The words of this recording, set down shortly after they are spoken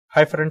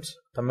Hi friends,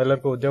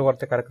 ತಮ್ಮೆಲ್ಲರಿಗೂ ಉದ್ಯೋಗ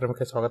ವಾರ್ತೆ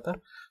ಕಾರ್ಯಕ್ರಮಕ್ಕೆ ಸ್ವಾಗತ.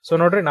 ಸೊ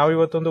ನೋಡ್ರಿ, ನಾವು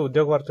ಇವತ್ತೊಂದು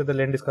ಉದ್ಯೋಗ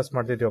ವಾರ್ತೆದಲ್ಲಿ ಏನ್ ಡಿಸ್ಕಸ್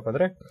ಮಾಡ್ತಿದೀವಪ್ಪ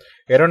ಅಂದ್ರೆ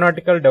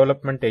ಏರೋನಾಟಿಕಲ್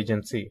ಡೆವಲಪ್ಮೆಂಟ್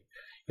ಏಜೆನ್ಸಿ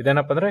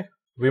ಇದೇನಪ್ಪ ಅಂದ್ರೆ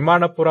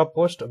ವಿಮಾನಪುರ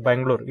ಪೋಸ್ಟ್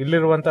ಬೆಂಗಳೂರು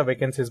ಇಲ್ಲಿರುವಂತ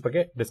ವೇಕೆನ್ಸೀಸ್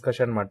ಬಗ್ಗೆ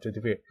ಡಿಸ್ಕಷನ್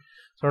ಮಾಡ್ತಿದೀವಿ.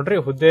 ಸೊ ನೋಡ್ರಿ,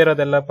 ಹುದ್ದೆ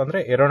ಇರೋದೆಲ್ಲಪ್ಪ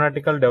ಅಂದ್ರೆ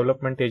aeronautical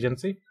development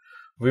agency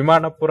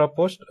Vimanapura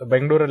post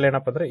ಬೆಂಗಳೂರಲ್ಲಿ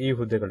ಏನಪ್ಪ ಅಂದ್ರೆ ಈ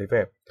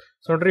ಹುದ್ದೆಗಳಿವೆ.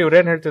 ಸೊ ನೋಡ್ರಿ,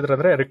 ಇವ್ರೇನ್ ಹೇಳ್ತಿದ್ರು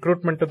ಅಂದ್ರೆ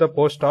recruitment to the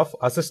post of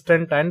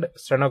assistant and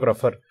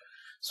stenographer.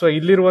 So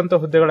ಇಲ್ಲಿರುವಂತಹ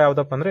ಹುದ್ದೆಗಳು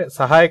ಯಾವ್ದಪ್ಪ ಅಂದ್ರೆ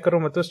ಸಹಾಯಕರು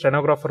ಮತ್ತು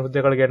ಸ್ಟೆನೋಗ್ರಾಫರ್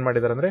ಹುದ್ದೆಗಳಿಗೆ ಏನ್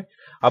ಮಾಡಿದಾರೆ ಅಂದ್ರೆ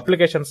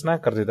ಅಪ್ಲಿಕೇಶನ್ಸ್ ನ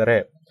ಕರೆದಿದ್ದಾರೆ.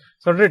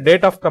 ಸೊ ನೋಡ್ರಿ,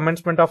 date of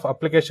commencement of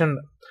application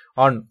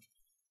on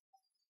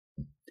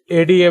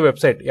ADA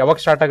website ಯಾವಾಗ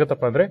ಸ್ಟಾರ್ಟ್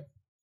ಆಗುತ್ತಪ್ಪ ಅಂದ್ರೆ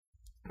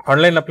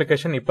ಆನ್ಲೈನ್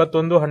ಅಪ್ಲಿಕೇಶನ್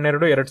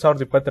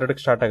 21/12/2022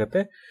 ಸ್ಟಾರ್ಟ್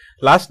ಆಗುತ್ತೆ.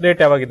 ಲಾಸ್ಟ್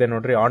ಡೇಟ್ ಯಾವಾಗಿದೆ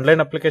ನೋಡ್ರಿ,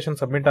 ಆನ್ಲೈನ್ ಅಪ್ಲಿಕೇಶನ್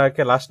ಸಬ್ಮಿಟ್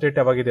ಆಗಕ್ಕೆ ಲಾಸ್ಟ್ ಡೇಟ್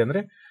ಯಾವಾಗಿದೆ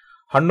ಅಂದ್ರೆ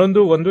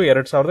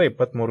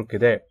 11/1/2023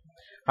 ಇದೆ.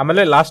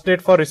 ಆಮೇಲೆ last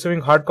date for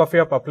receiving hard copy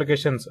of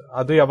applications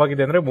ಅದು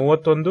ಯಾವಾಗಿದೆ ಅಂದ್ರೆ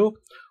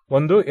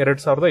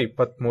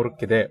 31/1/2023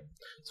 ಇದೆ.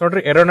 ಸೊ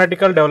ನೋಡ್ರಿ,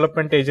 aeronautical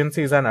development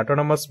agency is on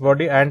autonomous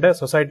body and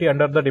society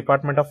under the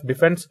department of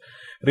defence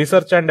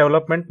research and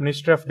development,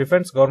 ministry of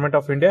defence, government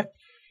of India,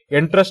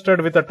 entrusted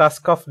with the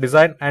task of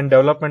design and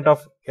development of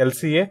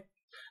LCA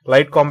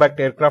light combat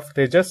aircraft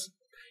Tejas.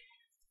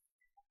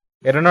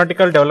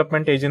 Aeronautical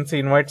Development Agency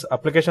invites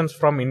applications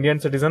from Indian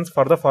citizens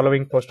for the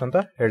following post ಅಂತ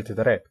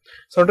ಹೇಳ್ತಿದ್ದಾರೆ.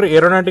 So ನೋಡ್ರಿ,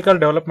 aeronautical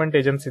development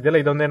agency ಇದೆಯಲ್ಲ,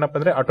 ಇದೊಂದು ಏನಪ್ಪ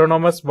ಅಂದ್ರೆ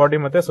autonomous body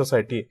ಮತ್ತೆ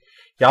society.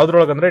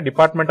 ಯಾವ್ದ್ರೊಳಗಂದ್ರೆ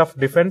department of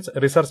defence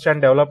research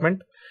and development,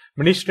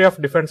 ministry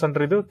of defence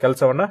ಅಂದ್ರೆ ಇದು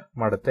ಕೆಲಸವನ್ನ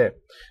ಮಾಡುತ್ತೆ.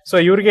 ಸೊ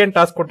ಇವ್ರಿಗೆ ಏನ್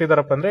ಟಾಸ್ಕ್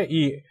ಕೊಟ್ಟಿದಾರಪ್ಪ ಅಂದ್ರೆ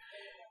ಈ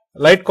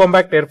ಲೈಟ್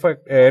ಕಾಂಬ್ಯಾಕ್ಟ್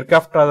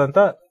ಏರ್ಕ್ರಾಫ್ಟ್ ಆದಂತ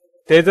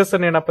ತೇಜಸ್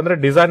ಏನಪ್ಪ ಅಂದ್ರೆ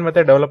ಡಿಸೈನ್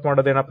ಮತ್ತೆ ಡೆವಲಪ್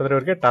ಮಾಡೋದು ಏನಪ್ಪ ಅಂದ್ರೆ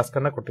ಇವರಿಗೆ ಟಾಸ್ಕ್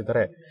ಅನ್ನ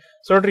ಕೊಟ್ಟಿದ್ದಾರೆ.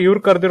 ಸೊ ನೋಡ್ರಿ, ಇವ್ರು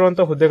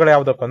ಕರೆದಿರುವಂತಹ ಹುದ್ದೆಗಳು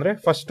ಯಾವ್ದಪ್ಪ ಅಂದ್ರೆ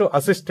ಫಸ್ಟ್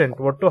ಅಸಿಸ್ಟೆಂಟ್,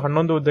 ಒಟ್ಟು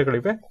 11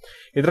 ಹುದ್ದೆಗಳಿವೆ.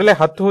 ಇದರಲ್ಲಿ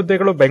 10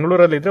 ಹುದ್ದೆಗಳು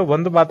ಬೆಂಗಳೂರಲ್ಲಿ ಇದ್ರೆ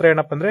ಒಂದು ಮಾತ್ರ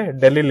ಏನಪ್ಪ ಅಂದ್ರೆ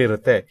ಡೆಲ್ಲಿಲಿ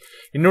ಇರುತ್ತೆ.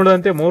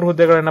 ಇನ್ನುಳಿದಂತೆ 3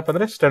 ಹುದ್ದೆಗಳು ಏನಪ್ಪ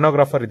ಅಂದ್ರೆ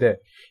ಸ್ಟೆನೋಗ್ರಾಫರ್ ಇದೆ.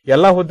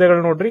 ಎಲ್ಲಾ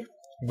ಹುದ್ದೆಗಳು ನೋಡ್ರಿ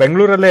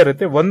ಬೆಂಗಳೂರಲ್ಲೇ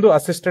ಇರುತ್ತೆ, ಒಂದು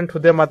ಅಸಿಸ್ಟೆಂಟ್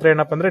ಹುದ್ದೆ ಮಾತ್ರ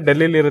ಏನಪ್ಪ ಅಂದ್ರೆ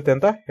ಡೆಲ್ಲಿಲಿ ಇರುತ್ತೆ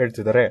ಅಂತ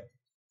ಹೇಳ್ತಿದ್ದಾರೆ.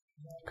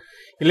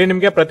 ಇಲ್ಲಿ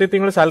ನಿಮ್ಗೆ ಪ್ರತಿ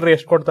ತಿಂಗಳು ಸ್ಯಾಲರಿ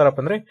ಎಷ್ಟು ಕೊಡ್ತಾರಪ್ಪ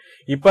ಅಂದ್ರೆ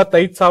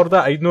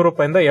 25,500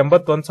 ರೂಪಾಯಿಂದ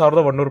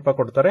 81,100 ರೂಪಾಯಿ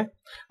ಕೊಡ್ತಾರೆ.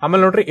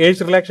 ಆಮೇಲೆ ನೋಡ್ರಿ, ಏಜ್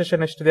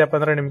ರಿಲ್ಯಾಕ್ಸೇಷನ್ ಎಷ್ಟಿದೆಯಪ್ಪ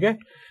ಅಂದ್ರೆ ನಿಮ್ಗೆ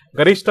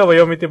ಗರಿಷ್ಠ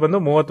ವಯೋಮಿತಿ ಬಂದು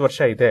 30 ವರ್ಷ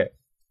ಇದೆ.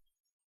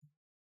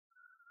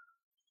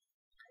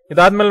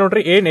 ಇದಾದ್ಮೇಲೆ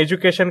ನೋಡ್ರಿ, ಏನ್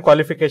ಎಜುಕೇಶನ್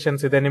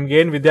ಕ್ವಾಲಿಫಿಕೇಶನ್ಸ್ ಇದೆ, ನಿಮ್ಗೆ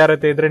ಏನ್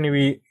ವಿದ್ಯಾರ್ಹತೆ ಇದ್ರೆ ನೀವು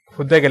ಈ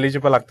ಹುದ್ದೆಗೆ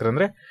ಎಲಿಜಿಬಲ್ ಆಗ್ತೀರ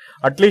ಅಂದ್ರೆ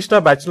at least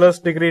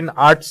bachelors degree in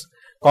arts,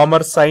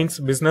 commerce, science,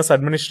 business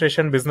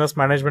administration, business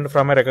management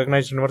from A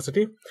recognised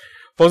university,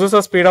 possesses a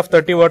speed of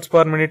 30 words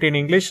per minute in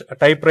English,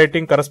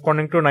 typewriting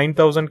corresponding to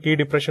 9,000 key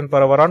depression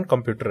per hour on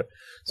computer.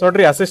 So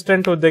ನೋಡ್ರಿ,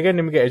 assistant ಹುದ್ದೆಗೆ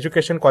ನಿಮಗೆ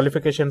education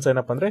qualifications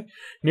ಏನಪ್ಪ ಅಂದ್ರೆ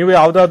ನೀವು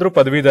ಯಾವ್ದಾದ್ರು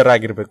ಪದವೀಧರ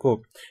ಆಗಿರ್ಬೇಕು.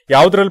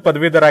 ಯಾವ್ದ್ರಲ್ಲಿ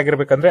ಪದವೀಧರ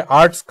ಆಗಿರ್ಬೇಕಂದ್ರೆ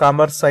ಆರ್ಟ್ಸ್,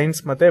 ಕಾಮರ್ಸ್,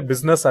 ಸೈನ್ಸ್ ಮತ್ತೆ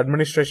ಬಿಸಿನೆಸ್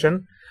ಅಡ್ಮಿನಿಸ್ಟ್ರೇಷನ್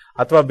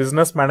ಅಥವಾ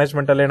ಬಿಸಿನೆಸ್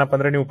ಮ್ಯಾನೇಜ್ಮೆಂಟ್ ಅಲ್ಲಿ ಏನಪ್ಪ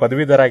ಅಂದ್ರೆ ನೀವು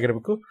ಪದವೀಧರ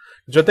ಆಗಿರ್ಬೇಕು.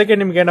 ಜೊತೆಗೆ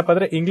ನಿಮ್ಗೆ ಏನಪ್ಪ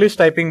ಅಂದ್ರೆ ಇಂಗ್ಲಿಷ್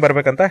ಟೈಪಿಂಗ್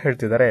ಬರ್ಬೇಕಂತ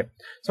ಹೇಳ್ತಿದ್ದಾರೆ.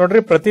 ಸೊ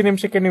ನೋಡ್ರಿ, ಪ್ರತಿ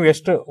ನಿಮಿಷಕ್ಕೆ ನೀವು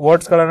ಎಷ್ಟು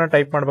ವರ್ಡ್ಸ್ ಗಳನ್ನ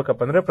ಟೈಪ್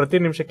ಮಾಡ್ಬೇಕಪ್ಪ ಅಂದ್ರೆ ಪ್ರತಿ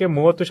ನಿಮಿಷಕ್ಕೆ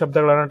 30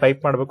 ಶಬ್ದಗಳನ್ನ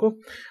ಟೈಪ್ ಮಾಡಬೇಕು.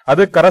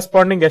 ಅದಕ್ಕೆ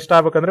ಕರೆಸ್ಪಾಂಡಿಂಗ್ ಎಷ್ಟು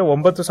ಆಗ್ಬೇಕಂದ್ರೆ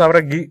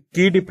 9,000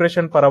 ಕೀ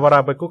ಡಿಪ್ರೆಷನ್ ಪರ್ ಅವರ್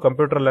ಆಗಬೇಕು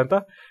ಕಂಪ್ಯೂಟರ್ ಅಂತ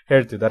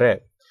ಹೇಳ್ತಿದ್ದಾರೆ.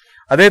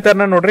 ಅದೇ ತರ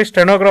ನೋಡ್ರಿ,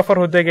 ಸ್ಟೆನೋಗ್ರಾಫರ್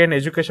ಹುದ್ದೆಗೆ ಏನ್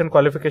ಎಜುಕೇಶನ್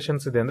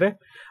ಕ್ವಾಲಿಫಿಕೇಶನ್ಸ್ ಇದೆ ಅಂದ್ರೆ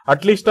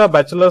at least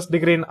bachelors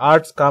degree in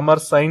arts,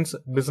 commerce, science,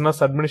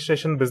 business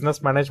administration, business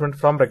management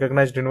from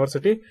recognised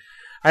university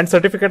and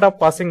certificate of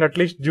passing at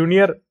least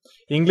junior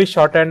English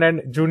shorthand and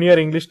junior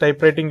English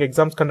typewriting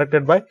exams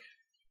conducted by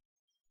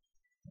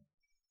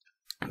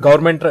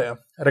government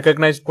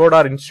recognized board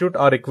or institute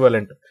or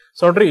equivalent.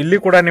 So ನೋಡ್ರಿ, ಇಲ್ಲಿ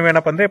ಕೂಡ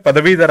ನೀವೇನಪ್ಪ ಅಂದ್ರೆ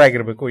ಪದವೀಧರ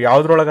ಆಗಿರ್ಬೇಕು.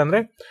 ಯಾವ್ದ್ರೊಳಗಂದ್ರೆ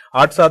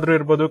arts ಆದ್ರೂ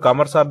ಇರ್ಬೋದು,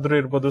 commerce ಆದ್ರೂ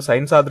ಇರ್ಬೋದು,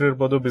 ಸೈನ್ಸ್ ಆದ್ರೂ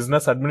ಇರ್ಬೋದು,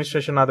 ಬಿಸಿನೆಸ್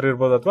ಅಡ್ಮಿನಿಸ್ಟ್ರೇಷನ್ ಆದ್ರೂ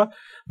ಇರ್ಬೋದು ಅಥವಾ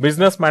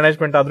ಬಿಸಿನೆಸ್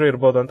ಮ್ಯಾನೇಜ್ಮೆಂಟ್ ಆದ್ರೂ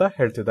ಇರ್ಬೋದು ಅಂತ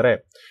ಹೇಳ್ತಿದ್ದಾರೆ.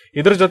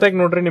 ಇದ್ರ ಜೊತೆಗೆ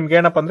ನೋಡ್ರಿ, ನಿಮ್ಗೆ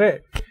ಏನಪ್ಪ ಅಂದ್ರೆ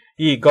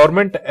ಈ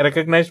ಗವರ್ಮೆಂಟ್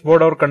ರೆಕಗ್ನೈಸ್ಡ್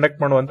ಬೋರ್ಡ್ ಅವ್ರು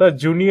ಕಂಡಕ್ಟ್ ಮಾಡುವಂತ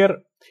ಜೂನಿಯರ್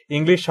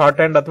ಇಂಗ್ಲಿಷ್ ಶಾರ್ಟ್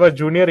ಹ್ಯಾಂಡ್ ಅಥವಾ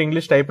junior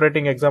English type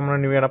writing exam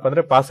ನೀವೇನಪ್ಪ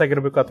ಅಂದ್ರೆ ಪಾಸ್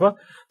ಆಗಿರ್ಬೇಕು ಅಥವಾ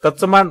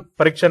ತತ್ಸಮಾನ್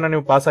ಪರೀಕ್ಷೆನ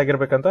ನೀವು ಪಾಸ್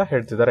ಆಗಿರ್ಬೇಕಂತ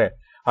ಹೇಳ್ತಿದ್ದಾರೆ.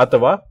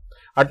 ಅಥವಾ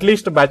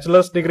at least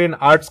bachelors degree in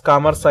arts,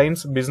 commerce,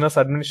 science, business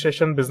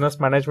administration, business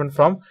management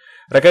from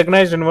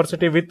recognized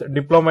university with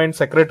diploma in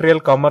secretarial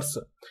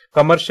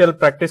commercial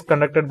practice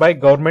conducted by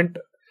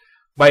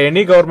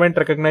any government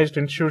recognized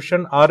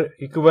institution or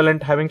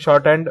equivalent having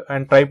shorthand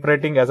and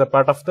typewriting as a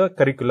part of the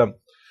curriculum.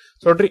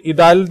 So ನೋಡ್ರಿ,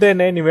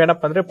 ಇದಲ್ದೇನೆ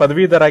ನೀವೇನಪ್ಪ ಅಂದ್ರೆ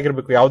ಪದವೀಧರ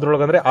ಆಗಿರ್ಬೇಕು.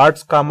 ಯಾವ್ದ್ರೊಳಗಂದ್ರೆ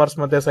arts, commerce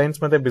ಮತ್ತೆ science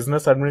ಮತ್ತೆ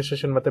business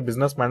administration ಮತ್ತೆ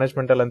business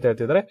management ಅಲ್ಲಿ ಅಂತ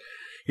ಹೇಳ್ತಿದ್ರೆ.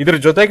 ಇದ್ರ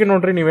ಜೊತೆಗೆ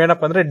ನೋಡ್ರಿ,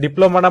 ನೀವೇನಪ್ಪ ಅಂದ್ರೆ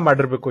ಡಿಪ್ಲೊಮಾನ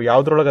ಮಾಡಿರ್ಬೇಕು.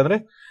 ಯಾವ್ದ್ರೊಳಗಂದ್ರೆ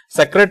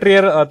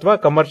ಸೆಕ್ರೆಟರಿಯಲ್ ಅಥವಾ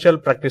ಕಮರ್ಷಿಯಲ್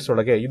ಪ್ರಾಕ್ಟೀಸ್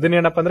ಒಳಗೆ.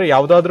 ಇದನ್ನೇನಪ್ಪ ಅಂದ್ರೆ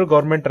ಯಾವ್ದಾದ್ರು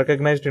ಗವರ್ಮೆಂಟ್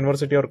ರೆಕಗ್ನೈಸ್ಡ್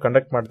ಯೂನಿವರ್ಸಿಟಿ ಅವ್ರು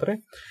ಕಂಡಕ್ಟ್ ಮಾಡ್ತಾರೆ.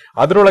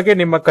 ಅದ್ರೊಳಗೆ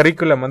ನಿಮ್ಮ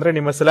ಕರಿಕ್ಯುಲಮ್ ಅಂದ್ರೆ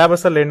ನಿಮ್ಮ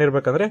ಸಿಲೆಬಸ್ ಅಲ್ಲಿ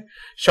ಏನಿರ್ಬೇಕಂದ್ರೆ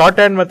ಶಾರ್ಟ್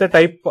ಹ್ಯಾಂಡ್ ಮತ್ತೆ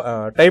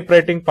ಟೈಪ್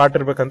ರೈಟಿಂಗ್ ಪಾರ್ಟ್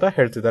ಇರ್ಬೇಕಂತ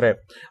ಹೇಳ್ತಿದ್ದಾರೆ.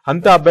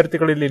 ಅಂತ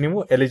ಅಭ್ಯರ್ಥಿಗಳು ಇಲ್ಲಿ ನೀವು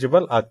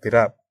ಎಲಿಜಿಬಲ್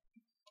ಆಗ್ತೀರಾ.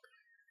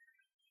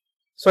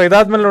 ಸೊ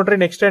ಇದಾದ್ಮೇಲೆ ನೋಡ್ರಿ,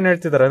 ನೆಕ್ಸ್ಟ್ ಏನ್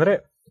ಹೇಳ್ತಿದ್ದಾರೆ ಅಂದ್ರೆ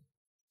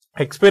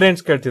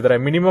ಎಕ್ಸ್ಪೀರಿಯನ್ಸ್ ಕೇಳ್ತಿದ್ದಾರೆ.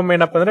 ಮಿನಿಮಮ್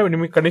ಏನಪ್ಪ ಅಂದ್ರೆ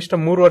ನಿಮಗೆ ಕನಿಷ್ಠ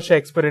 3 ವರ್ಷ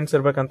ಎಕ್ಸ್ಪೀರಿಯನ್ಸ್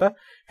ಇರ್ಬೇಕಂತ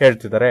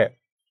ಹೇಳ್ತಿದ್ದಾರೆ.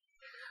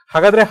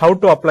 ಹಾಗಾದ್ರೆ ಹೌ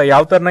ಟು ಅಪ್ಲೈ,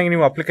 ಯಾವ ತರನಾಗಿ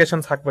ನೀವು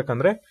ಅಪ್ಲಿಕೇಶನ್ಸ್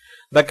ಹಾಕ್ಬೇಕಂದ್ರೆ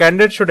the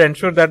candidate should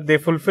ensure that they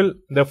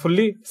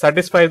fully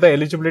satisfy the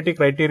eligibility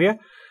criteria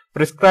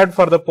prescribed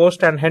for the post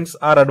and hence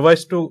are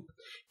advised to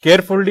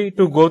carefully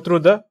to go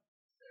through the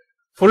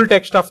full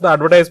text of the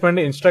advertisement,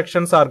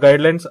 instructions or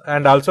guidelines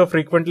and also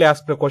frequently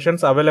ask the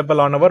questions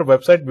available on our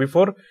website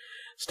before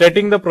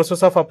stating the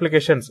process of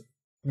applications.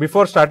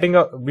 before starting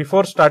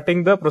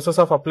the process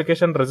of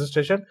application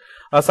registration,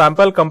 a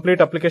sample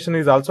complete application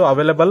is also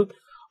available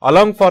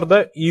along for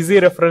the easy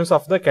reference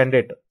of the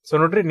candidate. So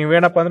ನೋಡ್ರಿ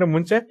ನೀವೇನಪ್ಪ ಅಂದ್ರೆ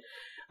ಮುಂಚೆ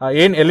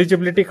ಏನ್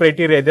eligibility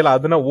criteria ಇದೆಯಲ್ಲ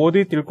ಅದನ್ನ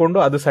ಓದಿ ತಿಳ್ಕೊಂಡು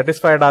ಅದು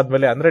satisfied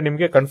ಆದ್ಮೇಲೆ ಅಂದ್ರೆ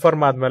ನಿಮ್ಗೆ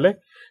ಕನ್ಫರ್ಮ್ ಆದ್ಮೇಲೆ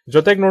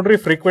ಜೊತೆಗೆ ನೋಡ್ರಿ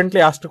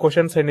ಫ್ರೀಕ್ವೆಂಟ್ಲಿ ಆಸ್ಟ್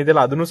ಕ್ವಶನ್ಸ್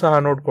ಏನಿದೆಯಲ್ಲ ಅದನ್ನು ಸಹ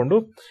ನೋಡ್ಕೊಂಡು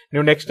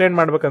ನೀವು ನೆಕ್ಸ್ಟ್ ಏನ್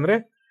ಮಾಡ್ಬೇಕಂದ್ರೆ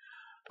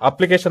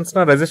ಅಪ್ಲಿಕೇಶನ್ಸ್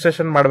ನ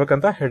ರಿಜಿಸ್ಟ್ರೇಷನ್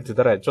ಮಾಡ್ಬೇಕಂತ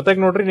ಹೇಳ್ತಿದ್ದಾರೆ. ಜೊತೆಗೆ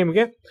ನೋಡ್ರಿ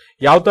ನಿಮ್ಗೆ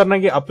ಯಾವ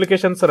ತರನಾಗಿ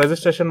ಅಪ್ಲಿಕೇಶನ್ಸ್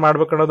ರಿಜಿಸ್ಟ್ರೇಷನ್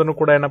ಮಾಡ್ಬೇಕು ಅನ್ನೋದನ್ನು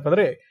ಕೂಡ ಏನಪ್ಪ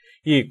ಅಂದ್ರೆ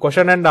ಈ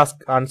ಕ್ವಶನ್ ಅಂಡ್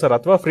ಆನ್ಸರ್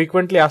ಅಥವಾ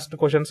ಫ್ರೀಕ್ವೆಂಟ್ಲಿ ಆಸ್ಟ್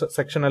ಕ್ವಶನ್ಸ್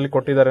ಸೆಕ್ಷನ್ ಅಲ್ಲಿ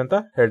ಕೊಟ್ಟಿದ್ದಾರೆ ಅಂತ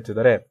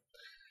ಹೇಳ್ತಿದ್ದಾರೆ.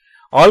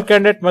 All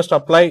candidate must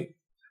apply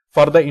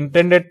for the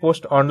intended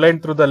post online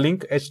through the link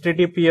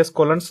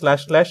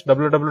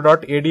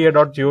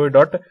https://www.ada.gov.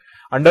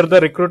 under the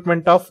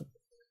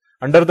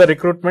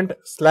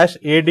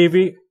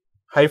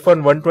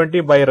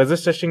recruitment/adv-120 by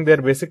registering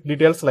their basic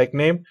details like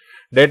name,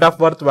 date of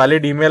birth,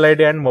 valid email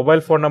ID and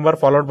mobile phone number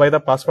followed by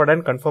the password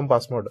and confirm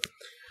password.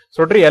 So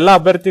ನೋಡ್ರಿ ಎಲ್ಲಾ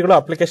ಅಭ್ಯರ್ಥಿಗಳು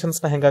applications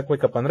ನ ಹೆಂಗ್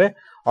ಹಾಕ್ಬೇಕಪ್ಪ ಅಂದ್ರೆ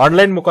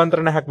online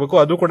ಮುಖಾಂತರನೇ ಹಾಕ್ಬೇಕು.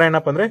 ಅದು ಕೂಡ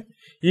ಏನಪ್ಪ ಅಂದ್ರೆ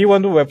ಈ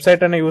ಒಂದು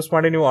ವೆಬ್ಸೈಟ್ ಅನ್ನ ಯೂಸ್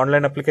ಮಾಡಿ ನೀವು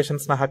ಆನ್ಲೈನ್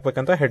ಅಪ್ಲಿಕೇಶನ್ಸ್ ನ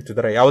ಹಾಕ್ಬೇಕಂತ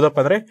ಹೇಳ್ತಿದ್ದಾರೆ. ಯಾವ್ದಪ್ಪ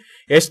ಅಂದ್ರೆ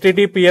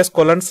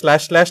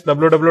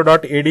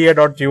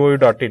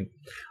https://www.ada.gov.in.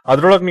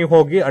 ಅದ್ರೊಳಗೆ ನೀವು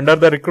ಹೋಗಿ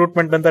ಅಂಡರ್ ದ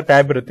ರಿಕ್ರೂಟ್ಮೆಂಟ್ ಅಂತ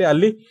ಟ್ಯಾಬ್ ಇರುತ್ತೆ,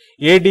 ಅಲ್ಲಿ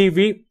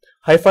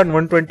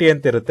ADV-120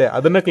 ಅಂತ ಇರುತ್ತೆ.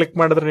 ಅದನ್ನ ಕ್ಲಿಕ್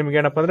ಮಾಡಿದ್ರೆ ನಿಮ್ಗೆ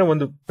ಏನಪ್ಪ ಅಂದ್ರೆ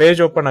ಒಂದು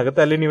ಪೇಜ್ ಓಪನ್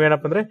ಆಗುತ್ತೆ. ಅಲ್ಲಿ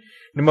ನೀವೇನಪ್ಪ ಅಂದ್ರೆ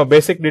ನಿಮ್ಮ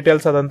ಬೇಸಿಕ್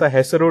ಡೀಟೇಲ್ಸ್ ಆದಂತ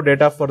ಹೆಸರು,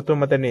 ಡೇಟ್ ಆಫ್ ಬರ್ತ್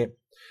ಮತ್ತೆ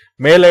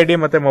ಮೇಲ್ ಐಡಿ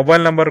ಮತ್ತೆ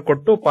ಮೊಬೈಲ್ ನಂಬರ್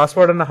ಕೊಟ್ಟು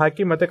ಪಾಸ್ವರ್ಡ್ ಅನ್ನ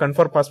ಹಾಕಿ ಮತ್ತೆ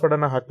ಕನ್ಫರ್ಮ್ ಪಾಸ್ವರ್ಡ್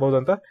ಅನ್ನ ಹಾಕಬಹುದು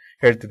ಅಂತ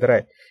ಹೇಳ್ತಿದ್ದಾರೆ.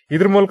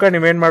 ಇದ್ರ ಮೂಲಕ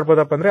ನೀವೇನ್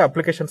ಮಾಡ್ಬೋದಪ್ಪ ಅಂದ್ರೆ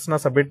ಅಪ್ಲಿಕೇಶನ್ಸ್ ನ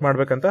ಸಬ್ಮಿಟ್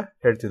ಮಾಡ್ಬೇಕಂತ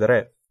ಹೇಳ್ತಿದ್ದಾರೆ.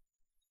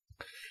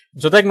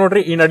 ಜೊತೆಗೆ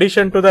ನೋಡ್ರಿ, in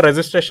addition to the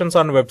registrations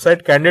on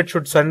website, candidate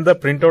should send the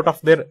print out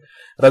of their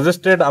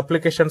registered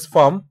applications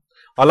form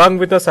along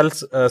with the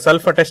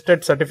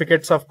self-attested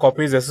certificates of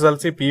copies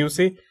SSLC, PUC,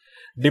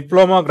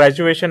 diploma,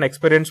 graduation,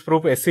 experience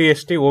proof, SC,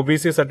 ST,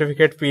 OBC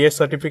certificate, PS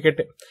certificate,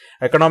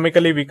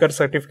 economically weaker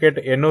certificate,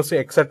 NOC,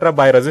 etc.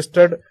 by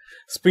registered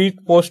speed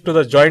post to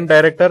the Joint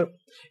Director,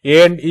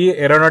 A&E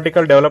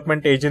Aeronautical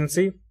Development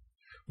Agency,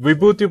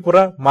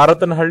 Vibhutipura,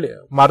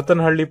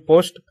 Marathanhalli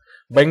Post,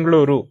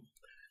 Bengaluru.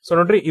 So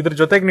ನೋಡ್ರಿ, ಇದ್ರ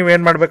ಜೊತೆಗೆ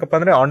ನೀವೇನ್ ಮಾಡ್ಬೇಕಪ್ಪ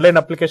ಅಂದ್ರೆ online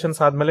applications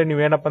ಆದ್ಮೇಲೆ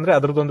ನೀವೇನಪ್ಪ ಅಂದ್ರೆ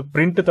ಅದ್ರದ್ದೊಂದು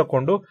print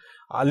ತಕೊಂಡು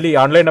ಅಲ್ಲಿ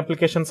ಆನ್ಲೈನ್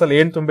ಅಪ್ಲಿಕೇಶನ್ಸ್ ಅಲ್ಲಿ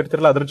ಏನ್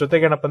ತುಂಬಿರ್ತಿರಲ್ಲ ಅದ್ರ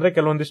ಜೊತೆಗೆ ಏನಪ್ಪ ಅಂದ್ರೆ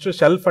ಕೆಲವೊಂದಿಷ್ಟು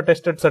ಸೆಲ್ಫ್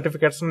ಅಟೆಸ್ಟೆಡ್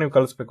ಸರ್ಟಿಫಿಕೇಟ್ಸ್ ನೀವು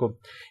ಕಳಿಸಬೇಕು.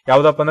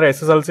 ಯಾವ್ದಪ್ಪ ಅಂದ್ರೆ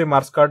SSLC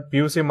marks card,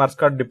 PUC marks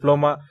card,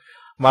 diploma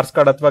marks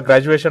card ಅಥವಾ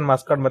ಗ್ರಾಜುಯೇಷನ್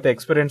ಮಾರ್ಕ್ಸ್ ಕಾರ್ಡ್, ಮತ್ತೆ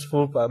ಎಕ್ಸ್ಪೀರಿಯನ್ಸ್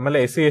ಪ್ರೂಫ್, ಆಮೇಲೆ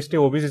SC, ST,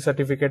 OBC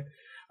certificate,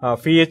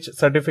 FH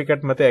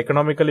certificate, ಮತ್ತೆ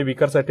ಎಕನಾಮಿಕಲಿ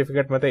ವೀಕರ್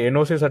ಸರ್ಟಿಫಿಕೇಟ್, ಮತ್ತೆ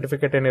NOC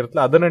ಸರ್ಟಿಫಿಕೇಟ್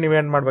ಏನಿರುತ್ತಲ್ಲ ಅದನ್ನ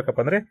ನೀವೇನ್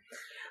ಮಾಡ್ಬೇಕಪ್ಪ ಅಂದ್ರೆ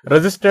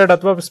ರಿಜಿಸ್ಟರ್ಡ್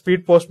ಅಥವಾ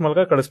ಸ್ಪೀಡ್ ಪೋಸ್ಟ್ ಮೂಲಕ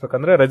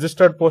ಕಳಿಸ್ಬೇಕಂದ್ರೆ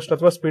ರಿಜಿಸ್ಟರ್ಡ್ ಪೋಸ್ಟ್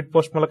ಅಥವಾ ಸ್ಪೀಡ್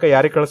ಪೋಸ್ಟ್ ಮೂಲಕ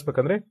ಯಾರಿಗೆ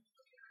ಕಳಿಸ್ಬೇಕಂದ್ರೆ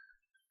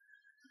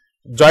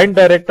joint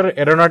director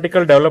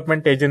aeronautical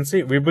development agency,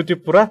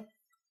 ವಿಭೂತಿಪುರ,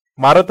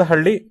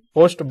 Marathahalli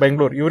post,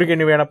 Bengaluru. ಇವರಿಗೆ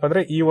ನೀವೇನಪ್ಪ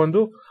ಅಂದ್ರೆ ಈ ಒಂದು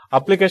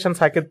ಅಪ್ಲಿಕೇಶನ್ಸ್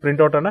ಹಾಕಿದ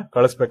ಪ್ರಿಂಟ್ಔಟ್ ಅನ್ನ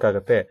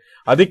ಕಳಿಸಬೇಕಾಗತ್ತೆ.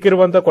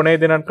 ಅದಕ್ಕಿರುವಂತ ಕೊನೆಯ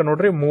ದಿನಾಂಕ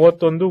ನೋಡ್ರಿ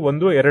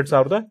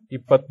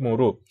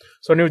 31/1/2023.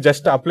 ಸೊ ನೀವು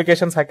ಜಸ್ಟ್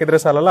ಅಪ್ಲಿಕೇಶನ್ಸ್ ಹಾಕಿದ್ರೆ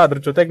ಸಾಲಲ್ಲ, ಅದ್ರ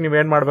ಜೊತೆಗೆ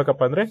ನೀವೇನ್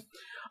ಮಾಡ್ಬೇಕಪ್ಪ ಅಂದ್ರೆ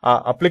ಆ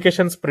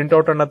ಅಪ್ಲಿಕೇಶನ್ಸ್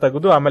ಪ್ರಿಂಟ್ಔಟ್ ಅನ್ನ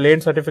ತೆಗೆದು ಆಮೇಲೆ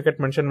ಏನ್ ಸರ್ಟಿಫಿಕೇಟ್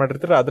ಮೆನ್ಷನ್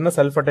ಮಾಡಿರ್ತೀರ ಅದನ್ನ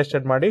ಸೆಲ್ಫ್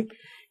ಅಟೆಸ್ಟೆಡ್ ಮಾಡಿ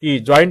ಈ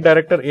ಜಾಯಿಂಟ್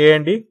ಡೈರೆಕ್ಟರ್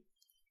A&D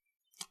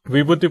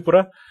ವಿಭೂತಿಪುರ,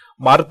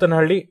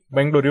 ಮಾರತನಹಳ್ಳಿ,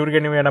 ಬೆಂಗಳೂರು ಇವರಿಗೆ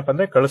ನೀವು ಏನಪ್ಪ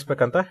ಅಂದ್ರೆ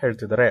ಕಳಿಸ್ಬೇಕಂತ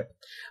ಹೇಳ್ತಿದ್ದಾರೆ.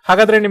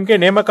 ಹಾಗಾದ್ರೆ ನಿಮ್ಗೆ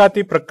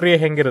ನೇಮಕಾತಿ ಪ್ರಕ್ರಿಯೆ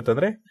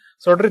ಹೆಂಗಿರುತ್ತಂದ್ರೆ,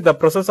 ಸೊ ನೋಡ್ರಿ, the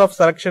process of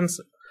selections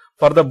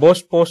for the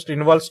post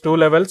involves 2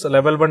 levels,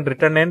 level 1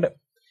 return and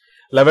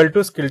level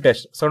 2 skill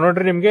test. So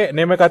ನೋಡ್ರಿ, ನಿಮ್ಗೆ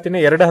ನೇಮಕಾತಿನ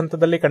 2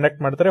 ಹಂತದಲ್ಲಿ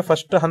ಕಂಡಕ್ಟ್ ಮಾಡ್ತಾರೆ.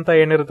 ಫಸ್ಟ್ ಹಂತ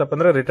ಏನಿರುತ್ತಪ್ಪ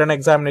ಅಂದ್ರೆ ರಿಟರ್ನ್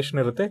ಎಕ್ಸಾಮಿನೇಷನ್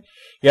ಇರುತ್ತೆ.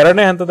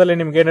 2ನೇ ಹಂತದಲ್ಲಿ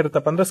ನಿಮ್ಗೆ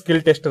ಏನಿರುತ್ತಪ್ಪ ಅಂದ್ರೆ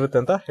ಸ್ಕಿಲ್ ಟೆಸ್ಟ್ ಇರುತ್ತೆ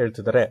ಅಂತ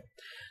ಹೇಳ್ತಿದ್ದಾರೆ.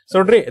 ಸೊ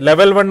ನೋಡ್ರಿ,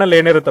 ಲೆವೆಲ್ 1 ನಲ್ಲಿ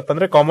ಏನಿರುತ್ತಪ್ಪ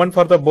ಅಂದ್ರೆ common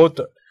for the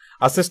both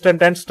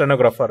assistant and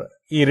stenographer.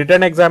 ಈ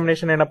ರಿಟರ್ನ್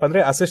ಎಕ್ಸಾಮಿನೇಷನ್ ಏನಪ್ಪ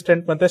ಅಂದ್ರೆ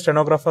ಅಸಿಸ್ಟೆಂಟ್ ಮತ್ತೆ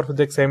ಸ್ಟೆನೋಗ್ರಾಫರ್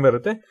ಹುದ್ದೆಗೆ ಸೇಮ್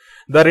ಇರುತ್ತೆ.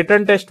 The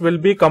return test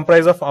will be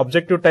comprise of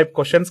objective type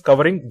questions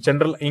covering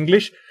general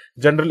English,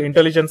 general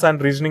intelligence and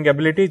reasoning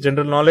ability,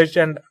 general knowledge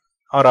and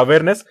R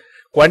awareness,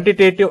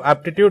 quantitative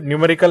aptitude,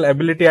 numerical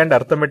ability and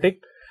arithmetic,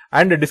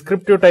 and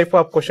descriptive type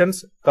of questions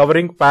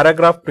covering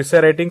paragraph,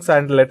 essay writings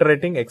and letter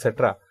writing,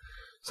 etc.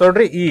 So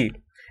ನೋಡ್ರಿ, ಈ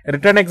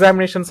return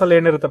examinations ಅಲ್ಲಿ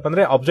ಏನಿರುತ್ತಪ್ಪ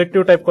ಅಂದ್ರೆ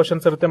objective type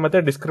questions ಇರುತ್ತೆ ಮತ್ತೆ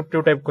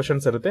descriptive type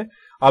questions ಇರುತ್ತೆ.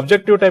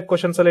 Objective type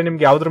questions ಅಲ್ಲಿ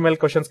ನಿಮ್ಗೆ ಯಾವ್ದ್ರ ಮೇಲೆ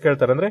ಕ್ವಶನ್ಸ್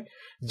ಕೇಳ್ತಾರೆ ಅಂದ್ರೆ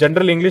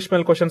ಜನರಲ್ ಇಂಗ್ಲಿಷ್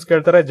ಮೇಲೆ ಕ್ವಶನ್ಸ್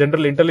ಕೇಳ್ತಾರೆ,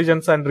 ಜನರಲ್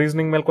ಇಂಟೆಲಿಜೆನ್ಸ್ ಅಂಡ್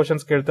ರೀಸನಿಂಗ್ ಮೇಲೆ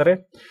ಕ್ವಶನ್ಸ್ ಕೇಳ್ತಾರೆ,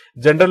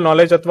 ಜನರಲ್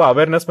ನಾಲೆಜ್ ಅಥವಾ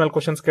ಅವೇರ್ನೆಸ್ ಮೇಲೆ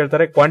ಕ್ವಶನ್ಸ್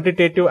ಕೇಳ್ತಾರೆ,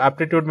 ಕ್ವಾಂಟಿಟೇಟಿವ್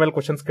ಆಪ್ಟಿಟ್ಯೂಡ್ ಮೇಲೆ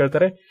ಕ್ವಶನ್ಸ್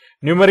ಕೇಳ್ತಾರೆ,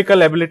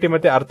 ನ್ಯೂಮರಿಕಲ್ ಅಬಿಲಿಟಿ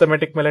ಮತ್ತೆ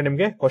ಅರ್ಥಮೆಟಿಕ್ ಮೇಲೆ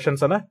ನಿಮ್ಗೆ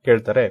ಕ್ವಶನ್ಸ್ ಅನ್ನ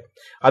ಕೇಳ್ತಾರೆ.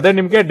 ಅದೇ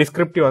ನಿಮ್ಗೆ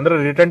ಡಿಸ್ಕ್ರಿಪ್ಟಿವ್ ಅಂದ್ರೆ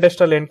ರಿಟರ್ನ್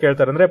ಟೆಸ್ಟ್ ಅಲ್ಲಿ ಏನ್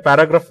ಕೇಳ್ತಾರೆ ಅಂದ್ರೆ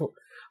ಪ್ಯಾರಾಗ್ರಾಫ್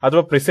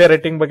ಅಥವಾ ಪ್ರಿಸೇ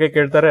ರೈಟಿಂಗ್ ಬಗ್ಗೆ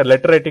ಕೇಳ್ತಾರೆ,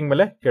 ಲೆಟರ್ ರೈಟಿಂಗ್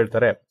ಮೇಲೆ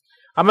ಕೇಳ್ತಾರೆ.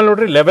 ಆಮೇಲೆ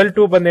ನೋಡ್ರಿ, ಲೆವೆಲ್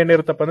 2 ಬಂದ್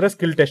ಏನಿರುತ್ತಪ್ಪ ಅಂದ್ರೆ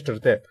ಸ್ಕಿಲ್ ಟೆಸ್ಟ್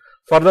ಇರುತ್ತೆ.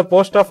 For the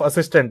post of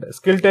assistant,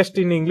 skill test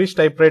in English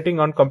type writing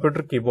on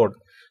computer keyboard.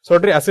 So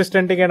ನೋಡ್ರಿ,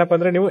 ಅಸಿಸ್ಟೆಂಟ್ ಗೆ ಏನಪ್ಪ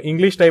ಅಂದ್ರೆ ನೀವು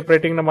ಇಂಗ್ಲಿಷ್ ಟೈಪ್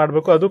ರೈಟಿಂಗ್ ನ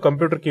ಮಾಡಬೇಕು, ಅದು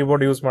ಕಂಪ್ಯೂಟರ್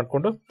ಕೀಬೋರ್ಡ್ ಯೂಸ್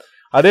ಮಾಡ್ಕೊಂಡು.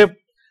 ಅದೇ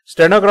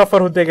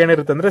ಸ್ಟೆನೋಗ್ರಾಫರ್ ಹುದ್ದೆಗೆ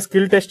ಏನಿರುತ್ತೆ ಅಂದ್ರೆ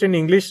skill test in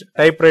English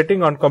type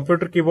writing on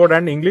computer keyboard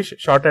and English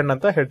short hand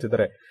ಅಂತ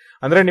ಹೇಳ್ತಿದ್ದಾರೆ.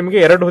 ಅಂದ್ರೆ ನಿಮಗೆ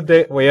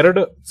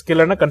 2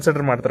 ಸ್ಕಿಲ್ ಅನ್ನ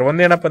ಕನ್ಸಿಡರ್ ಮಾಡ್ತಾರೆ.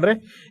 ಒಂದೇನಪ್ಪ ಅಂದ್ರೆ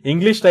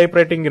ಇಂಗ್ಲಿಷ್ ಟೈಪ್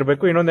ರೈಟಿಂಗ್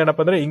ಇರಬೇಕು,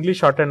 ಇನ್ನೊಂದೇನಪ್ಪ ಅಂದ್ರೆ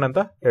ಇಂಗ್ಲಿಷ್ ಶಾರ್ಟ್ ಹ್ಯಾಂಡ್ ಅಂತ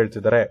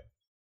ಹೇಳ್ತಿದ್ದಾರೆ.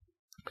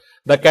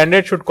 The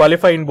candidate should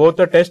qualify in both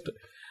the test,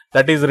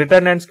 that is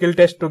return and skill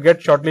test to get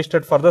short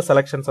listed for the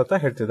selections ಅಂತ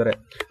ಹೇಳ್ತಿದ್ದಾರೆ.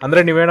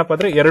 ಅಂದ್ರೆ ನೀವೇನಪ್ಪ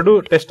ಅಂದ್ರೆ 2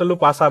 ಟೆಸ್ಟ್ ಅಲ್ಲೂ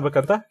ಪಾಸ್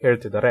ಆಗ್ಬೇಕಂತ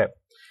ಹೇಳ್ತಿದ್ದಾರೆ.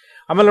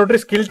 ಆಮೇಲೆ ನೋಡ್ರಿ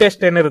ಸ್ಕಿಲ್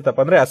ಟೆಸ್ಟ್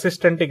ಏನಿರುತ್ತಪ್ಪ ಅಂದ್ರೆ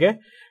ಅಸಿಸ್ಟೆಂಟ್ ಗೆ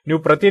ನೀವು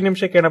ಪ್ರತಿ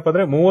ನಿಮಿಷಕ್ಕೆ ಏನಪ್ಪ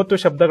ಅಂದ್ರೆ 30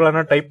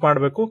 ಶಬ್ದಗಳನ್ನ ಟೈಪ್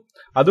ಮಾಡಬೇಕು.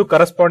 ಅದು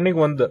ಕರೆಸ್ಪಾಂಡಿಂಗ್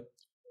ಒಂದು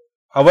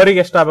ಅವರಿಗೆ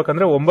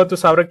ಎಷ್ಟಾಗಬೇಕಂದ್ರೆ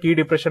 9,000 ಕೀ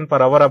ಡಿಪ್ರೆಷನ್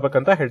ಪರ್ ಅವರ್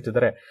ಆಗ್ಬೇಕಂತ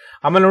ಹೇಳ್ತಿದ್ದಾರೆ.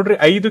 ಆಮೇಲೆ ನೋಡ್ರಿ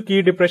 5 ಕೀ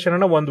ಡಿಪ್ರೆಷನ್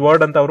ಅನ್ನ ಒಂದು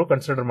ವರ್ಡ್ ಅಂತ ಅವರು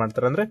ಕನ್ಸಿಡರ್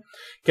ಮಾಡ್ತಾರೆ. ಅಂದ್ರೆ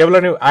ಕೇವಲ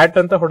ನೀವು ಆಟ್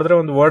ಅಂತ ಹೊಡೆದ್ರೆ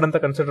ಒಂದು ವರ್ಡ್ ಅಂತ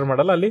ಕನ್ಸಿಡರ್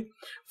ಮಾಡಲ್ಲ, ಅಲ್ಲಿ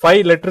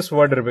 5 ಲೆಟರ್ಸ್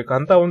ವರ್ಡ್ ಇರಬೇಕು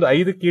ಅಂತ ಒಂದು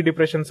 5 ಕೀ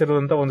ಡಿಪ್ರೆಷನ್ಸ್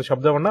ಇರುವಂತ ಒಂದು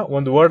ಶಬ್ದವನ್ನ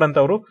ಒಂದು ವರ್ಡ್ ಅಂತ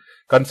ಅವರು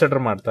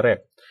ಕನ್ಸಿಡರ್ ಮಾಡ್ತಾರೆ.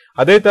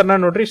 ಅದೇ ತರ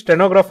ನೋಡ್ರಿ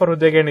ಸ್ಟೆನೋಗ್ರಾಫರ್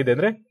ಹುದ್ದೆಗೆ ಏನಿದೆ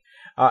ಅಂದ್ರೆ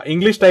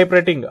ಇಂಗ್ಲಿಷ್ ಟೈಪ್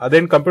ರೈಟಿಂಗ್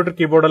ಅದೇನ್ ಕಂಪ್ಯೂಟರ್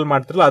ಕೀಬೋರ್ಡ್ ಅಲ್ಲಿ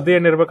ಮಾಡ್ತಿರಲ್ಲ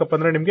ಅದೇನಿರ್ಬೇಕಪ್ಪ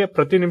ಅಂದ್ರೆ ನಿಮ್ಗೆ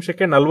ಪ್ರತಿ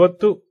ನಿಮಿಷಕ್ಕೆ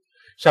 40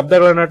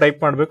 ಶಬ್ದಗಳನ್ನ ಟೈಪ್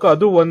ಮಾಡಬೇಕು.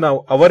 ಅದು ಒಂದು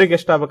ಅವರಿಗೆ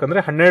ಎಷ್ಟಾಗಬೇಕಂದ್ರೆ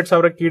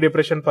 12,000 ಕೀ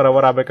ಡಿಪ್ರೆಷನ್ ಪರ್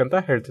ಅವರ್ ಆಗ್ಬೇಕಂತ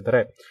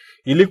ಹೇಳ್ತಿದ್ದಾರೆ.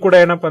 ಇಲ್ಲಿ ಕೂಡ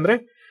ಏನಪ್ಪಾ ಅಂದ್ರೆ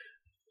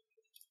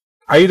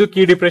 5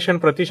 ಕೀ ಡಿಪ್ರೆಷನ್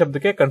ಪ್ರತಿ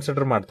ಶಬ್ದಕ್ಕೆ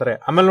ಕನ್ಸಿಡರ್ ಮಾಡ್ತಾರೆ.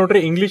 ಆಮೇಲೆ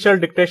ನೋಡ್ರಿ ಇಂಗ್ಲಿಷ್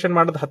ಅಲ್ಲಿ ಡಿಕ್ಟೇಷನ್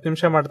ಮಾಡೋದು 10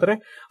 ನಿಮಿಷ ಮಾಡ್ತಾರೆ,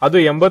 ಅದು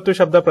 80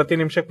 ಶಬ್ದ ಪ್ರತಿ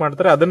ನಿಮಿಷಕ್ಕೆ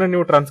ಮಾಡ್ತಾರೆ. ಅದನ್ನ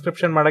ನೀವು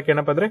ಟ್ರಾನ್ಸ್ಕ್ರಿಪ್ಷನ್ ಮಾಡಕ್ಕೆ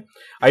ಏನಪ್ಪಾ ಅಂದ್ರೆ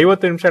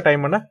 50 ನಿಮಿಷ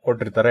ಟೈಮ್ ಅನ್ನ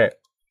ಕೊಟ್ಟಿರ್ತಾರೆ.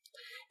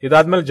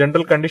 ಇದಾದ್ಮೇಲೆ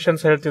ಜನರಲ್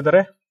ಕಂಡೀಷನ್ಸ್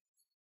ಹೇಳ್ತಿದ್ದಾರೆ.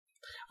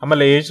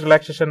 ಆಮೇಲೆ ಏಜ್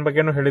ರಿಲ್ಯಾಕ್ಸೇಷನ್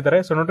ಬಗ್ಗೆನೂ ಹೇಳಿದ್ದಾರೆ.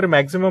 ಸೊ ನೋಡ್ರಿ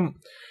ಮ್ಯಾಕ್ಸಿಮಮ್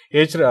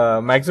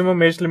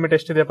ಏಜ್ ಲಿಮಿಟ್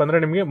ಎಷ್ಟಿದೆಯಪ್ಪ ಅಂದ್ರೆ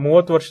ನಿಮಗೆ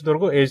 30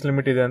 ವರ್ಷದವರೆಗೂ ಏಜ್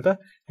ಲಿಮಿಟ್ ಇದೆ ಅಂತ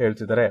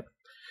ಹೇಳ್ತಿದ್ದಾರೆ.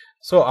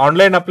 ಸೊ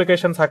ಆನ್ಲೈನ್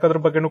ಅಪ್ಲಿಕೇಶನ್ಸ್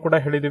ಹಾಕೋದ್ರ ಬಗ್ಗೆನೂ ಕೂಡ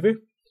ಹೇಳಿದೀವಿ.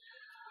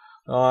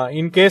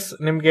 ಇನ್ ಕೇಸ್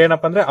ನಿಮ್ಗೆ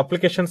ಏನಪ್ಪಾ ಅಂದ್ರೆ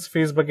ಅಪ್ಲಿಕೇಶನ್ಸ್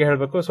ಫೀಸ್ ಬಗ್ಗೆ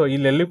ಹೇಳಬೇಕು. ಸೊ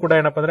ಇಲ್ಲಿ ಕೂಡ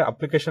ಏನಪ್ಪಾ ಅಂದ್ರೆ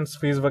ಅಪ್ಲಿಕೇಶನ್ಸ್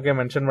ಫೀಸ್ ಬಗ್ಗೆ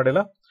ಮೆನ್ಷನ್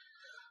ಮಾಡಿಲ್ಲ.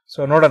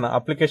 ಸೊ ನೋಡೋಣ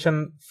ಅಪ್ಲಿಕೇಶನ್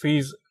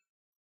ಫೀಸ್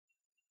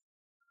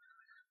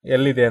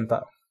ಎಲ್ಲಿದೆ ಅಂತ.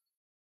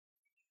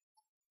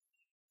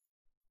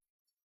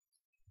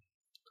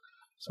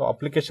 ಸೊ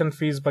ಅಪ್ಲಿಕೇಶನ್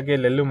ಫೀಸ್ ಬಗ್ಗೆ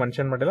ಎಲ್ಲೂ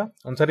ಮೆನ್ಷನ್ ಮಾಡಿಲ್ಲ.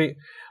 ಒಂದ್ಸರಿ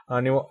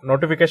ನೀವು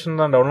ನೋಟಿಫಿಕೇಶನ್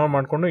ಡೌನ್ಲೋಡ್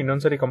ಮಾಡ್ಕೊಂಡು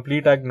ಇನ್ನೊಂದ್ಸರಿ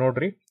ಕಂಪ್ಲೀಟ್ ಆಗಿ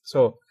ನೋಡ್ರಿ. ಸೊ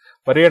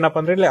ಬರೀ ಏನಪ್ಪಾ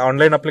ಅಂದ್ರೆ ಇಲ್ಲಿ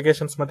ಆನ್ಲೈನ್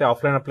ಅಪ್ಲಿಕೇಶನ್ಸ್ ಮತ್ತೆ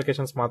ಆಫ್ಲೈನ್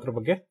ಅಪ್ಲಿಕೇಶನ್ಸ್ ಮಾತ್ರ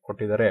ಬಗ್ಗೆ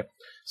ಕೊಟ್ಟಿದ್ದಾರೆ.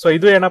 ಸೊ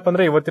ಇದು ಏನಪ್ಪಾ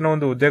ಅಂದ್ರೆ ಇವತ್ತಿನ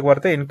ಒಂದು ಉದ್ಯೋಗ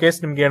ವಾರ್ತೆ. ಇನ್ ಕೇಸ್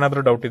ನಿಮ್ಗೆ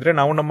ಏನಾದ್ರೂ ಡೌಟ್ ಇದ್ರೆ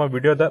ನಾವು ನಮ್ಮ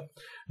ವಿಡಿಯೋದ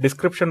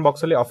ಡಿಸ್ಕ್ರಿಪ್ಷನ್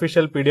ಬಾಕ್ಸ್ ಅಲ್ಲಿ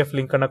ಅಫಿಷಿಯಲ್ PDF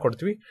ಲಿಂಕ್ ಅನ್ನ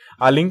ಕೊಡ್ತೀವಿ.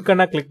 ಆ ಲಿಂಕ್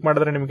ಅನ್ನ ಕ್ಲಿಕ್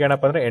ಮಾಡಿದ್ರೆ ನಿಮ್ಗೆ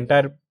ಏನಪ್ಪಾ ಅಂದ್ರೆ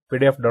ಎಂಟೈರ್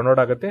PDF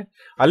ಡೌನ್ಲೋಡ್ ಆಗುತ್ತೆ.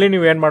 ಅಲ್ಲಿ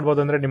ನೀವು ಏನ್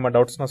ಮಾಡಬಹುದು ಅಂದ್ರೆ ನಿಮ್ಮ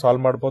ಡೌಟ್ಸ್ ನ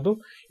ಸಾಲ್ವ್ ಮಾಡಬಹುದು.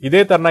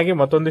 ಇದೇ ತರನಾಗಿ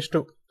ಮತ್ತೊಂದಿಷ್ಟು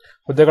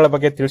ಹುದ್ದೆಗಳ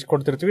ಬಗ್ಗೆ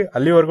ತಿಳಿಸ್ಕೊಡ್ತಿರ್ತೀವಿ.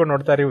 ಅಲ್ಲಿವರೆಗೂ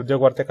ನೋಡ್ತಾ ಇರಿ ಉದ್ಯೋಗ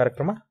ವಾರ್ತೆ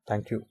ಕಾರ್ಯಕ್ರಮ.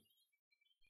 Thank you.